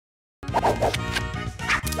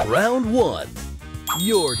Round 1.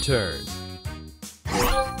 Your turn.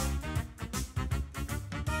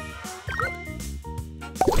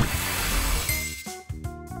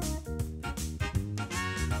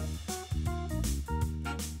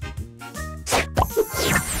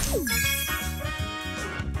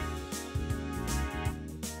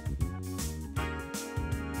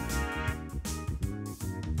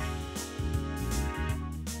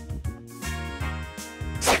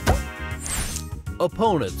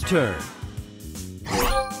 Opponent's turn.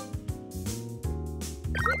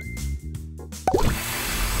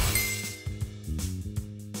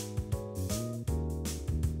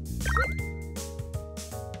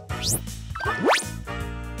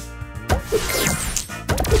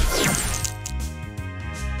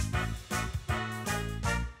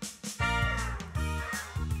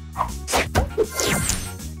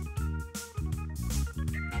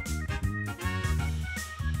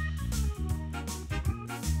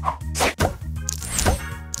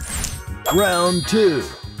 Round 2.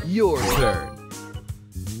 Your turn.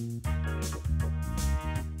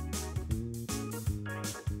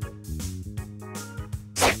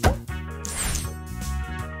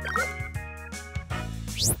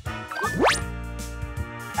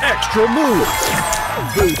 Extra move.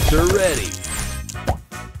 Booster ready.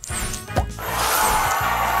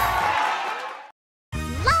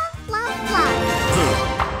 Love, love,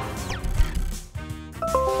 love.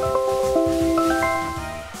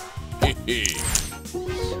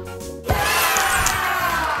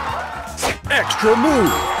 Extra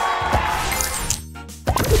move.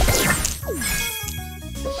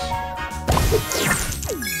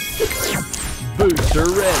 Booster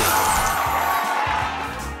ready.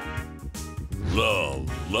 Love,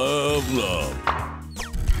 love, love.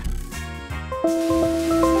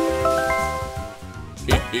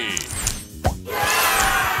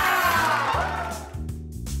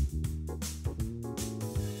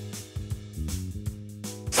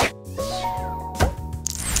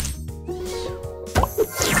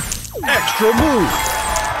 Extra move.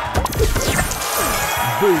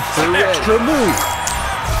 Booster ready. Extra move.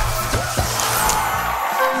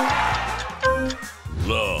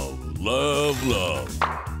 Love, love, love.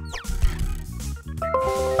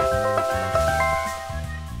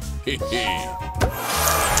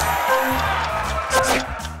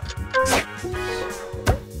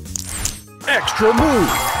 Extra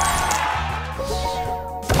move.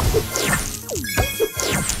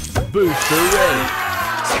 Booster ready.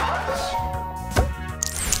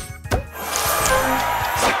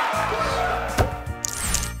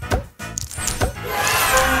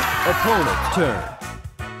 Opponent's turn.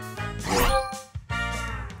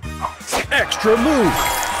 Extra move.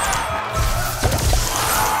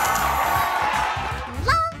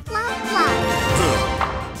 Love, love, love.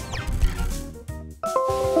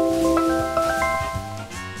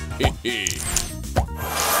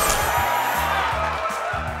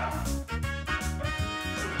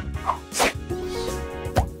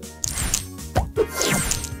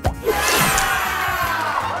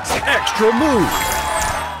 Extra move.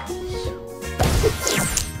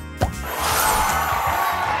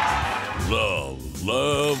 Love,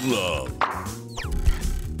 love, love.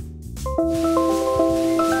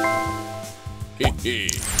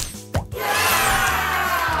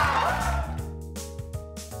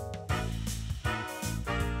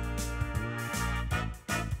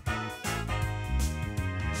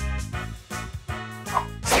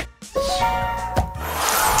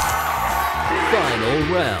 Final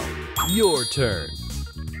round. Your turn.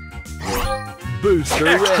 Booster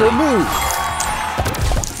extra ready. Move.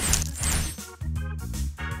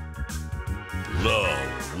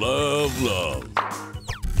 Love, love, love.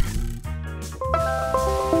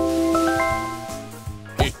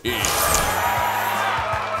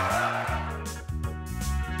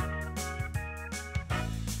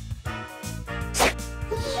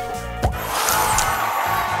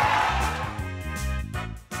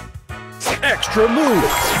 Extra move.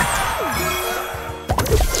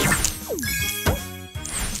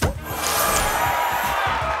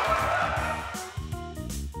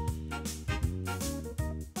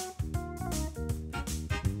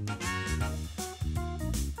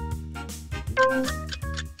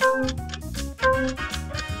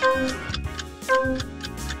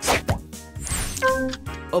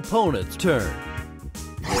 Opponent's turn.